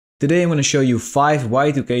Today I'm going to show you 5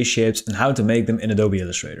 Y2K shapes and how to make them in Adobe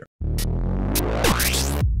Illustrator.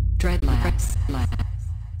 Dreadlabs.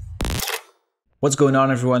 What's going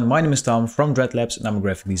on everyone, my name is Tom from Dreadlabs and I'm a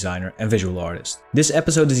graphic designer and visual artist. This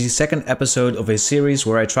episode is the second episode of a series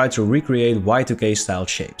where I try to recreate Y2K style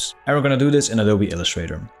shapes. And we're gonna do this in Adobe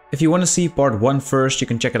Illustrator. If you want to see part 1 first, you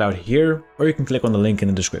can check it out here, or you can click on the link in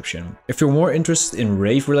the description. If you're more interested in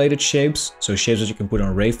Rave related shapes, so shapes that you can put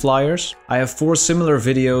on Rave Flyers, I have 4 similar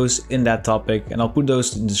videos in that topic and I'll put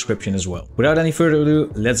those in the description as well. Without any further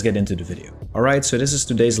ado, let's get into the video. Alright, so this is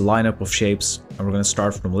today's lineup of shapes and we're going to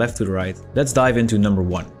start from left to the right. Let's dive into number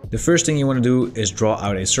 1. The first thing you want to do is draw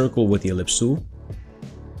out a circle with the ellipse tool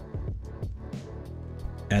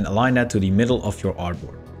and align that to the middle of your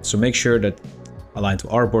artboard. So make sure that Align to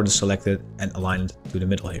Artboard is selected and align it to the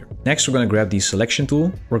middle here. Next, we're going to grab the selection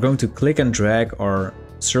tool. We're going to click and drag our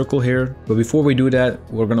circle here. But before we do that,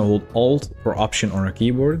 we're going to hold Alt or Option on our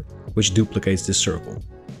keyboard, which duplicates this circle.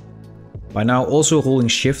 By now also holding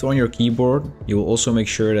Shift on your keyboard, you will also make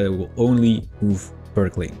sure that it will only move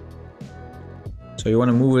vertically. So you want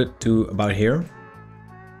to move it to about here.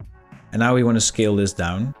 And now we want to scale this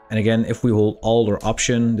down. And again, if we hold Alt or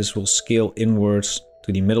Option, this will scale inwards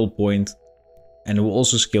to the middle point. And it will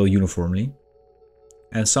also scale uniformly.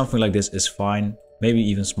 And something like this is fine, maybe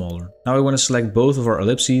even smaller. Now we want to select both of our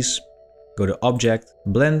ellipses, go to Object,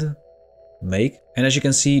 Blend, Make. And as you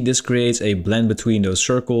can see, this creates a blend between those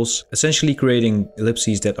circles, essentially creating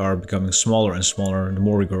ellipses that are becoming smaller and smaller the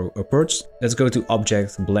more we go upwards. Let's go to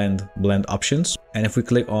Object, Blend, Blend Options. And if we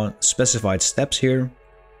click on Specified Steps here,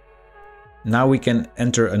 now we can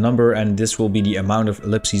enter a number and this will be the amount of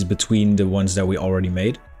ellipses between the ones that we already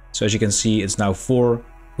made. So as you can see, it's now 4,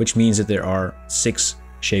 which means that there are 6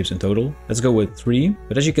 shapes in total. Let's go with 3.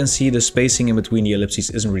 But as you can see, the spacing in between the ellipses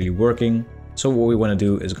isn't really working. So what we want to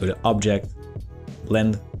do is go to Object,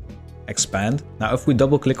 Blend, Expand. Now if we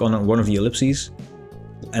double click on one of the ellipses,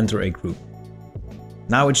 we'll enter a group.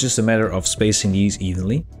 Now it's just a matter of spacing these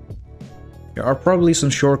evenly. There are probably some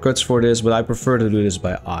shortcuts for this, but I prefer to do this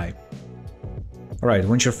by eye. Alright,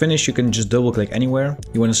 once you're finished, you can just double click anywhere.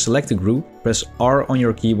 You want to select a group, press R on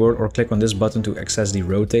your keyboard or click on this button to access the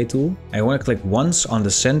rotate tool. And you want to click once on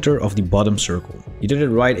the center of the bottom circle. You did it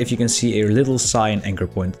right if you can see a little sign anchor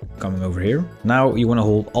point coming over here. Now you want to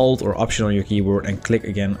hold Alt or Option on your keyboard and click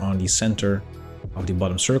again on the center of the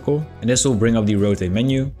bottom circle. And this will bring up the rotate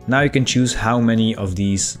menu. Now you can choose how many of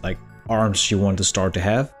these arms you want to start to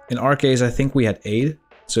have. In our case, I think we had 8.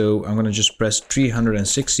 So I'm going to just press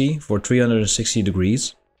 360 for 360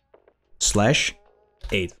 degrees /8.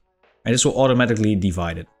 And this will automatically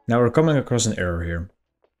divide it. Now we're coming across an error here.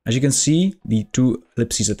 As you can see, the 2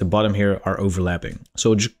 ellipses at the bottom here are overlapping.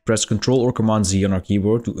 So just press Ctrl or Command Z on our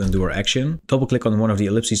keyboard to undo our action. Double click on one of the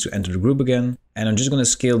ellipses to enter the group again. And I'm just going to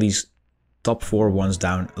scale these top 4 ones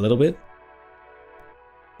down a little bit.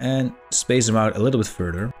 And space them out a little bit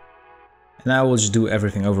further. Now we'll just do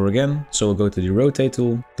everything over again. So we'll go to the rotate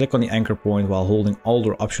tool, click on the anchor point while holding Alt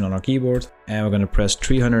or Option on our keyboard. And we're going to press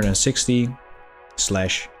 360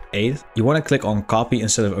 /8. You want to click on copy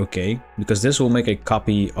instead of OK, because this will make a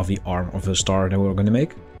copy of the arm of the star that we're going to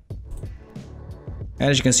make. And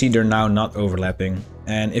as you can see, they're now not overlapping.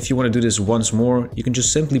 And if you want to do this once more, you can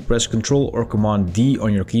just simply press Ctrl or Command D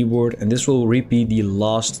on your keyboard. And this will repeat the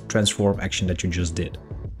last transform action that you just did.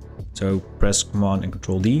 So press Command and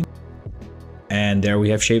Ctrl D. And there we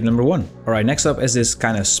have shape number 1. Alright, next up is this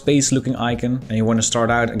kind of space looking icon. And you want to start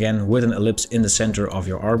out again with an ellipse in the center of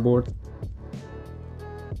your artboard.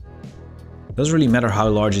 Doesn't really matter how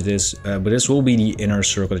large it is, but this will be the inner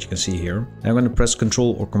circle that you can see here. And I'm going to press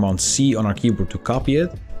Ctrl or Command C on our keyboard to copy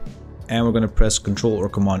it. And we're going to press Ctrl or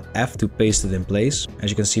Command F to paste it in place. As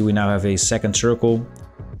you can see, we now have a second circle.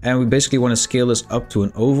 And we basically want to scale this up to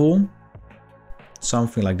an oval.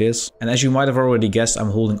 Something like this. And as you might have already guessed,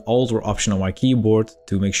 I'm holding Alt or Option on my keyboard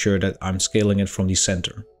to make sure that I'm scaling it from the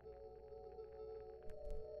center.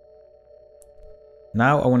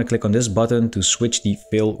 Now I want to click on this button to switch the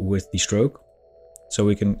fill with the stroke, so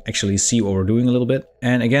we can actually see what we're doing a little bit.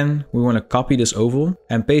 And again, we want to copy this oval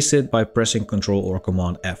and paste it by pressing Ctrl or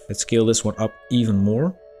Command F. Let's scale this one up even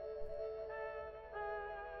more.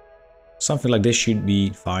 Something like this should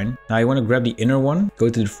be fine. Now you want to grab the inner one, go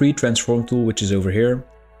to the free transform tool, which is over here.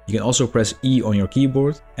 You can also press E on your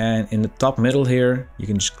keyboard, and in the top middle here, you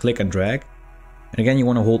can just click and drag. And again, you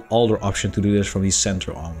want to hold Alt or Option to do this from the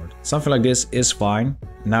center onward. Something like this is fine.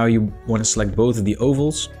 Now you want to select both of the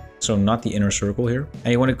ovals, so not the inner circle here.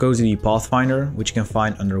 And you want to go to the Pathfinder, which you can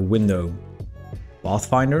find under Window,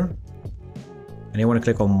 Pathfinder. And you want to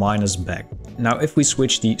click on -back. Now if we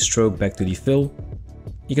switch the stroke back to the fill,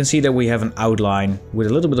 you can see that we have an outline with a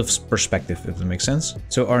little bit of perspective, if that makes sense.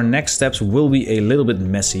 So our next steps will be a little bit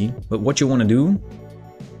messy, but what you want to do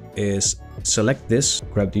is select this,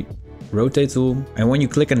 grab the rotate tool, and when you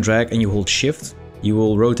click and drag and you hold shift, you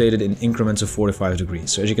will rotate it in increments of 45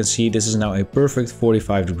 degrees. So as you can see, this is now a perfect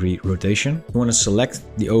 45-degree rotation. You want to select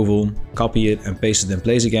the oval, copy it and paste it in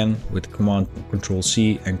place again with Command Control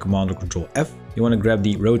C and Command Control F. You want to grab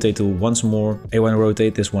the rotate tool once more. You want to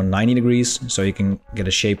rotate this one 90 degrees so you can get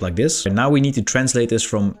a shape like this. And now we need to translate this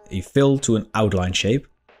from a fill to an outline shape.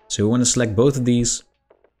 So we want to select both of these,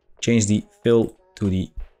 change the fill to the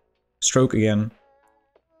stroke again.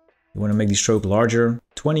 You want to make the stroke larger,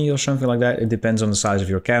 20 or something like that. It depends on the size of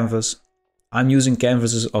your canvas. I'm using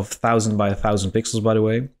canvases of 1000 by 1000 pixels, by the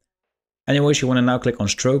way. Anyways, you want to now click on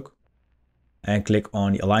stroke and click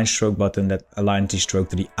on the align stroke button that aligns the stroke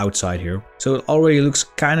to the outside here. So it already looks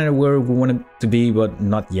kind of where we want it to be, but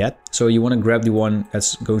not yet. So you want to grab the one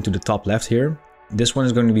that's going to the top left here. This one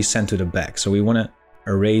is going to be sent to the back. So we want to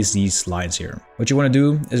erase these lines here. What you want to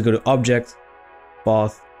do is go to Object,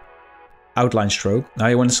 Path, Outline Stroke. Now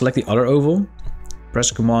you want to select the other oval.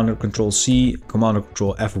 Press Command or Control C, Command or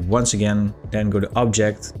Control F once again. Then go to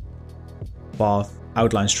Object, Path,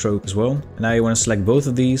 Outline Stroke as well. And now you want to select both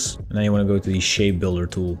of these. And then you want to go to the Shape Builder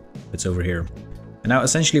tool that's over here. And now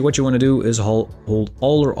essentially what you want to do is hold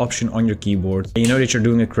Alt Option on your keyboard. And you know that you're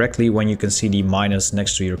doing it correctly when you can see the minus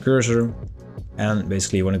next to your cursor. And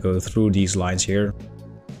basically you want to go through these lines here.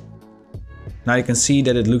 Now you can see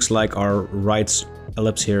that it looks like our right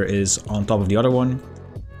ellipse here is on top of the other one.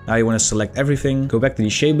 Now you want to select everything, go back to the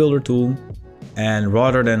Shape Builder tool, and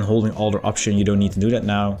rather than holding Alt Option, you don't need to do that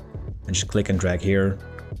now. And just click and drag here,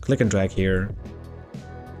 click and drag here,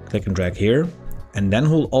 click and drag here, and then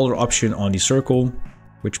hold Alt Option on the circle,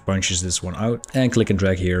 which punches this one out, and click and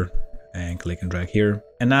drag here, and click and drag here.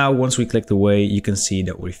 And now once we clicked away, you can see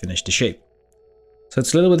that we finished the shape. So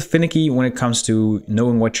it's a little bit finicky when it comes to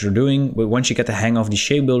knowing what you're doing, but once you get the hang of the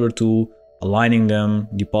Shape Builder tool, aligning them,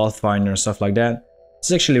 the pathfinder, stuff like that,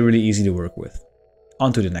 it's actually really easy to work with.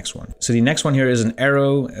 On to the next one. So the next one here is an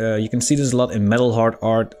arrow. You can see this a lot in Metalheart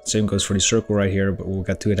art. Same goes for the circle right here, but we'll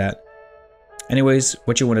get to that. Anyways,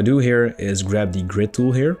 what you want to do here is grab the grid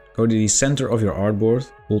tool here, go to the center of your artboard,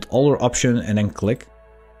 hold Alt Option and then click.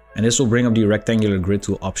 And this will bring up the rectangular grid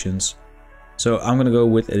tool options. So I'm going to go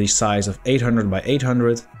with a size of 800 by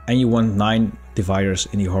 800, and you want 9 dividers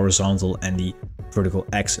in the horizontal and the vertical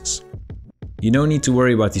axis. You don't need to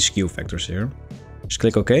worry about the skew factors here. Just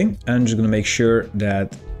click OK. And I'm just going to make sure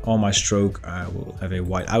that on my stroke I will have a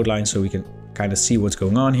white outline so we can kind of see what's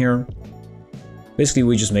going on here. Basically,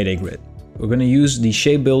 we just made a grid. We're going to use the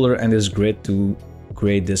Shape Builder and this grid to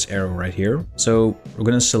create this arrow right here. So we're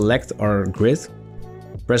going to select our grid,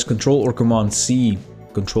 press Ctrl or Command C,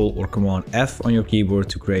 Ctrl or Command F on your keyboard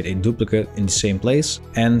to create a duplicate in the same place.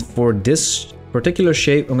 And for this particular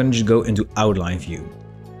shape, I'm going to just go into Outline View.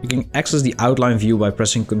 You can access the outline view by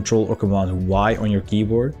pressing Ctrl or Command Y on your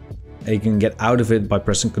keyboard. And you can get out of it by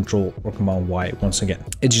pressing Ctrl or Command Y once again.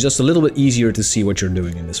 It's just a little bit easier to see what you're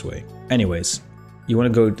doing in this way. Anyways, you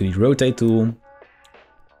want to go to the rotate tool,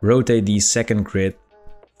 rotate the second grid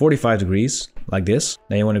 45 degrees like this.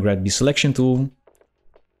 Then you want to grab the selection tool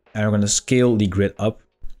and we're going to scale the grid up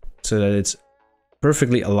so that it's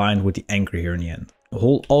perfectly aligned with the anchor here in the end.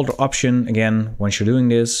 Hold Alt Option again once you're doing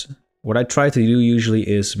this. What I try to do usually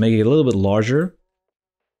is make it a little bit larger,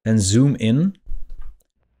 then zoom in,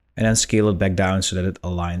 and then scale it back down so that it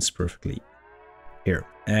aligns perfectly here.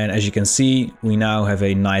 And as you can see, we now have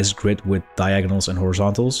a nice grid with diagonals and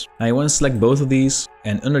horizontals. Now you want to select both of these,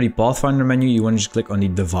 and under the Pathfinder menu, you want to just click on the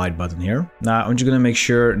Divide button here. Now I'm just going to make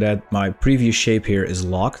sure that my previous shape here is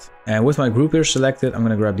locked. And with my group here selected, I'm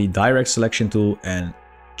going to grab the Direct Selection tool and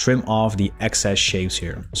trim off the excess shapes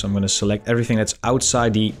here. So I'm going to select everything that's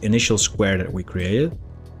outside the initial square that we created.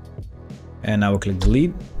 And now we'll click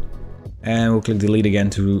delete. And we'll click delete again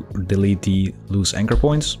to delete the loose anchor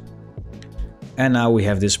points. And now we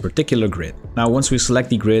have this particular grid. Now once we select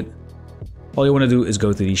the grid, all you want to do is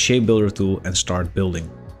go to the Shape Builder tool and start building.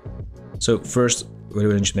 So first we're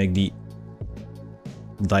going to just make the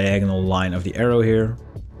diagonal line of the arrow here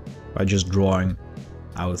by just drawing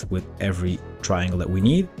out with every triangle that we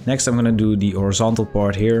need. Next I'm going to do the horizontal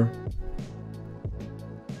part here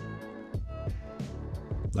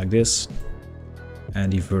like this,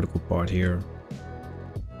 and the vertical part here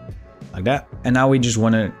like that. And now we just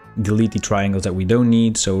want to delete the triangles that we don't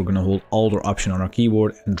need, so we're going to hold Alt or Option on our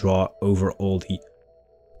keyboard and draw over all the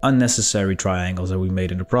unnecessary triangles that we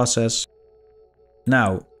made in the process.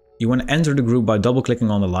 Now you want to enter the group by double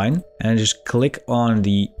clicking on the line and just click on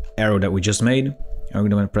the arrow that we just made, And we're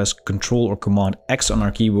going to press Ctrl or Command X on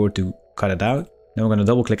our keyboard to cut it out. Then we're going to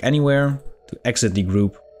double click anywhere to exit the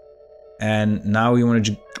group. And now we want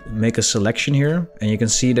to make a selection here. And you can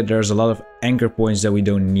see that there's a lot of anchor points that we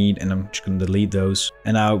don't need. And I'm just going to delete those.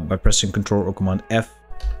 And now by pressing Ctrl or Command F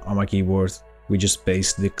on my keyboard, we just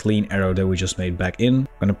paste the clean arrow that we just made back in. I'm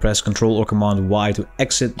going to press Ctrl or Command Y to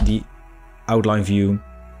exit the outline view.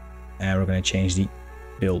 And we're going to change the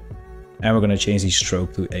fill. And we're going to change the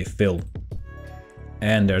stroke to a fill.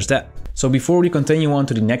 And there's that. So before we continue on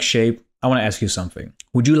to the next shape, I want to ask you something.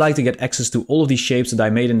 Would you like to get access to all of these shapes that I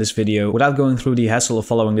made in this video without going through the hassle of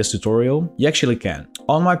following this tutorial? You actually can.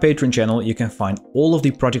 On my Patreon channel, you can find all of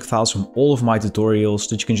the project files from all of my tutorials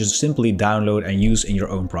that you can just simply download and use in your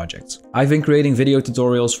own projects. I've been creating video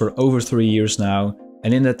tutorials for over 3 years now,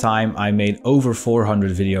 and in that time I made over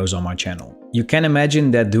 400 videos on my channel. You can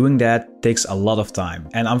imagine that doing that takes a lot of time,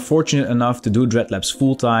 and I'm fortunate enough to do Dreadlabs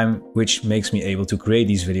full time, which makes me able to create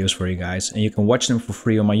these videos for you guys, and you can watch them for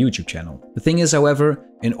free on my YouTube channel. The thing is, however,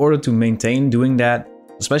 in order to maintain doing that,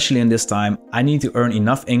 especially in this time, I need to earn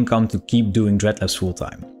enough income to keep doing Dreadlabs full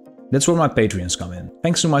time. That's where my Patreons come in.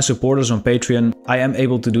 Thanks to my supporters on Patreon, I am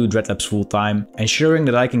able to do Dreadlabs full time, ensuring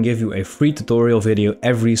that I can give you a free tutorial video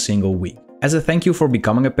every single week. As a thank you for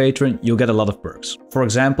becoming a patron, you'll get a lot of perks. For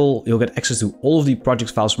example, you'll get access to all of the project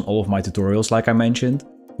files from all of my tutorials like I mentioned,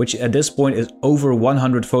 which at this point is over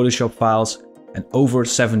 100 Photoshop files and over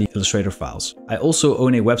 70 Illustrator files. I also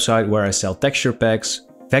own a website where I sell texture packs,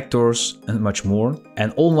 vectors and much more,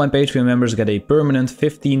 and all my Patreon members get a permanent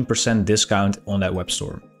 15% discount on that web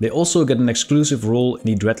store. They also get an exclusive role in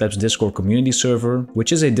the Dreadlabs Discord community server,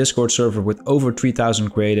 which is a Discord server with over 3000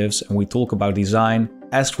 creatives, and we talk about design,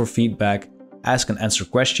 ask for feedback, ask and answer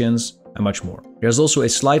questions, and much more. There's also a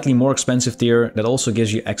slightly more expensive tier that also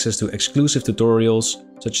gives you access to exclusive tutorials,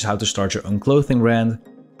 such as how to start your own clothing brand,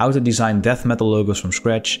 how to design death metal logos from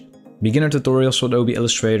scratch, beginner tutorials for Adobe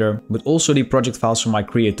Illustrator, but also the project files from my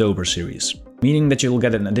Creatober series, meaning that you'll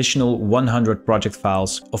get an additional 100 project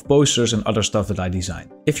files of posters and other stuff that I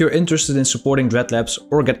design. If you're interested in supporting Dreadlabs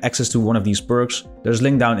or get access to one of these perks, there's a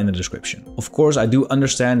link down in the description. Of course, I do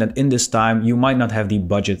understand that in this time you might not have the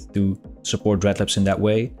budget to support Dreadlabs in that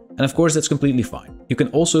way, and of course that's completely fine. You can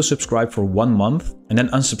also subscribe for 1 month and then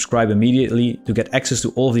unsubscribe immediately to get access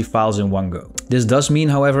to all of the files in one go. This does mean,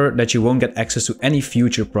 however, that you won't get access to any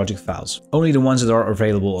future project files, only the ones that are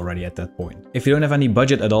available already at that point. If you don't have any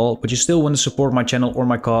budget at all, but you still want to support my channel or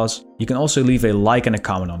my cause, you can also leave a like and a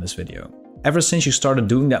comment on this video. Ever since you started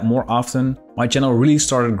doing that more often, my channel really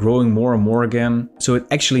started growing more and more again, so it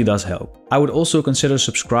actually does help. I would also consider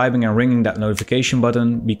subscribing and ringing that notification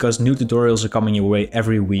button because new tutorials are coming your way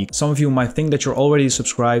every week. Some of you might think that you're already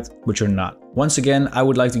subscribed, but you're not. Once again, I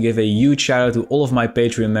would like to give a huge shout out to all of my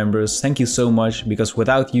Patreon members. Thank you so much, because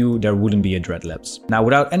without you, there wouldn't be a Dreadlabs. Now,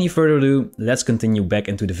 without any further ado, let's continue back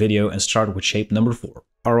into the video and start with shape number 4.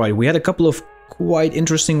 Alright, we had a couple of quite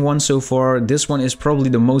interesting ones so far. This one is probably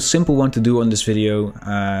the most simple one to do on this video,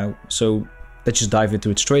 so let's just dive into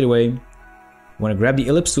it straight away. You want to grab the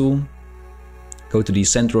ellipse tool, go to the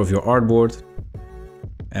center of your artboard,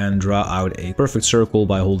 and draw out a perfect circle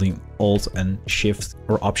by holding Alt and Shift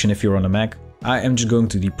or Option if you're on a Mac. I am just going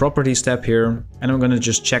to the Properties tab here, and I'm going to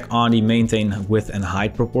just check on the Maintain Width and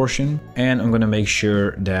Height proportion, and I'm going to make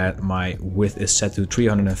sure that my width is set to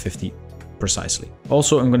 350 precisely.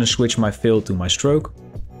 Also, I'm going to switch my fill to my stroke,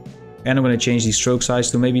 and I'm going to change the stroke size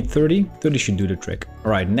to maybe 30. 30 should do the trick.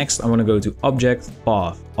 Alright, next I'm going to go to Object,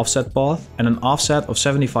 Path, Offset Path, and an offset of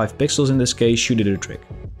 75 pixels in this case should do the trick.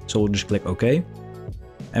 So we'll just click OK. And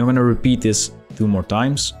I'm going to repeat this 2 more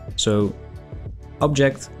times. So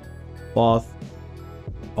Object, Path,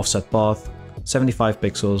 Offset Path, 75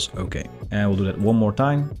 pixels, OK. And we'll do that 1 more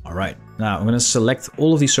time. Alright, now I'm going to select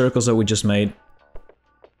all of these circles that we just made.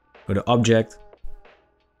 Go to Object,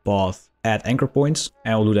 Path, Add Anchor Points,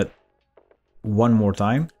 and we'll do that 1 more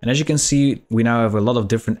time. And as you can see, we now have a lot of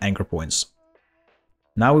different anchor points.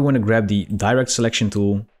 Now we want to grab the Direct Selection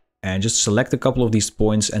tool and just select a couple of these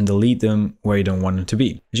points and delete them where you don't want them to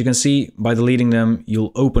be. As you can see, by deleting them,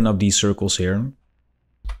 you'll open up these circles here.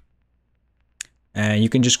 And you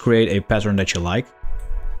can just create a pattern that you like.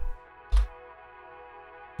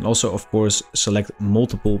 And also, of course, select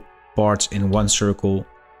multiple parts in one circle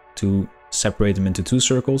to separate them into 2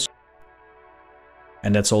 circles.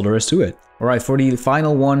 And that's all there is to it. Alright, for the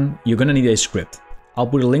final one, you're gonna need a script. I'll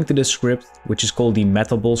put a link to this script, which is called the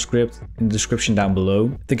Metaball script, in the description down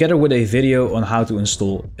below, together with a video on how to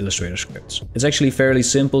install Illustrator scripts. It's actually fairly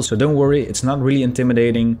simple, so don't worry, it's not really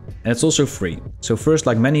intimidating, and it's also free. So first,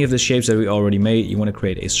 like many of the shapes that we already made, you want to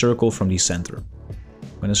create a circle from the center.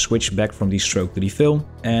 I'm going to switch back from the stroke to the fill.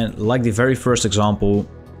 And like the very first example,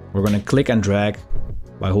 we're going to click and drag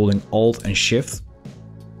by holding Alt and Shift.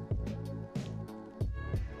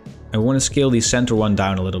 And we want to scale the center one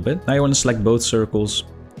down a little bit. Now you want to select both circles,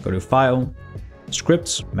 go to File,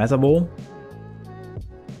 Scripts, Metaball,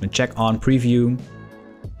 and check on Preview.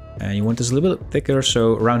 And you want this a little bit thicker,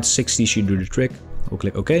 so around 60 should do the trick. We'll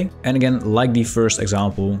click OK. And again, like the first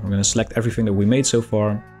example, we're going to select everything that we made so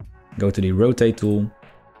far, go to the Rotate tool,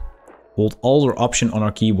 hold Alt or Option on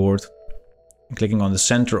our keyboard, and clicking on the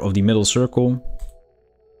center of the middle circle.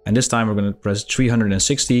 And this time we're going to press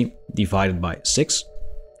 360 divided by 6.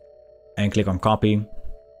 And click on Copy.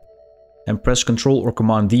 And press Ctrl or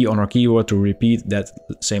Command D on our keyboard to repeat that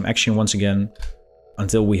same action once again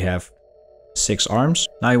until we have 6 arms.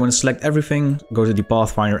 Now you want to select everything, go to the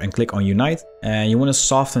Pathfinder and click on Unite. And you want to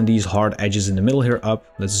soften these hard edges in the middle here up.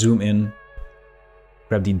 Let's zoom in.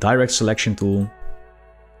 Grab the Direct Selection tool.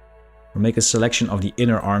 We'll make a selection of the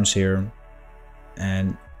inner arms here.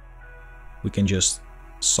 And we can just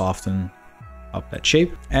soften up that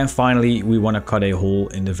shape. And finally, we want to cut a hole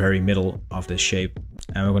in the very middle of this shape.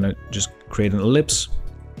 And we're going to just create an ellipse.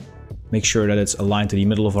 Make sure that it's aligned to the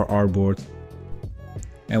middle of our artboard.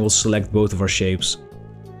 And we'll select both of our shapes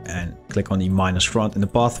and click on the minus front in the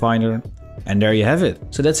Pathfinder. And there you have it.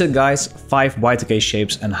 So that's it guys, 5 Y2K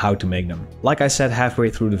shapes and how to make them. Like I said halfway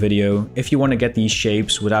through the video, if you want to get these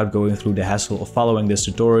shapes without going through the hassle of following this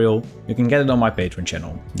tutorial, you can get it on my Patreon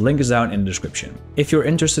channel. The link is down in the description. If you're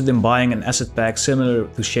interested in buying an asset pack similar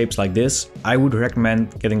to shapes like this, I would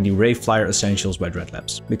recommend getting the Rave Flyer Essentials by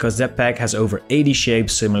Dreadlabs, because that pack has over 80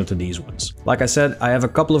 shapes similar to these ones. Like I said, I have a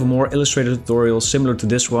couple of more Illustrator tutorials similar to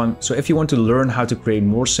this one, so if you want to learn how to create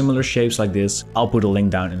more similar shapes like this, I'll put a link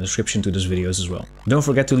down in the description to this videos as well. Don't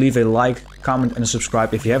forget to leave a like, comment and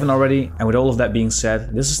subscribe if you haven't already. And with all of that being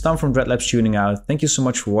said, this is Tom from Dreadlabs tuning out. Thank you so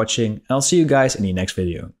much for watching and I'll see you guys in the next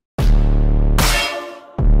video.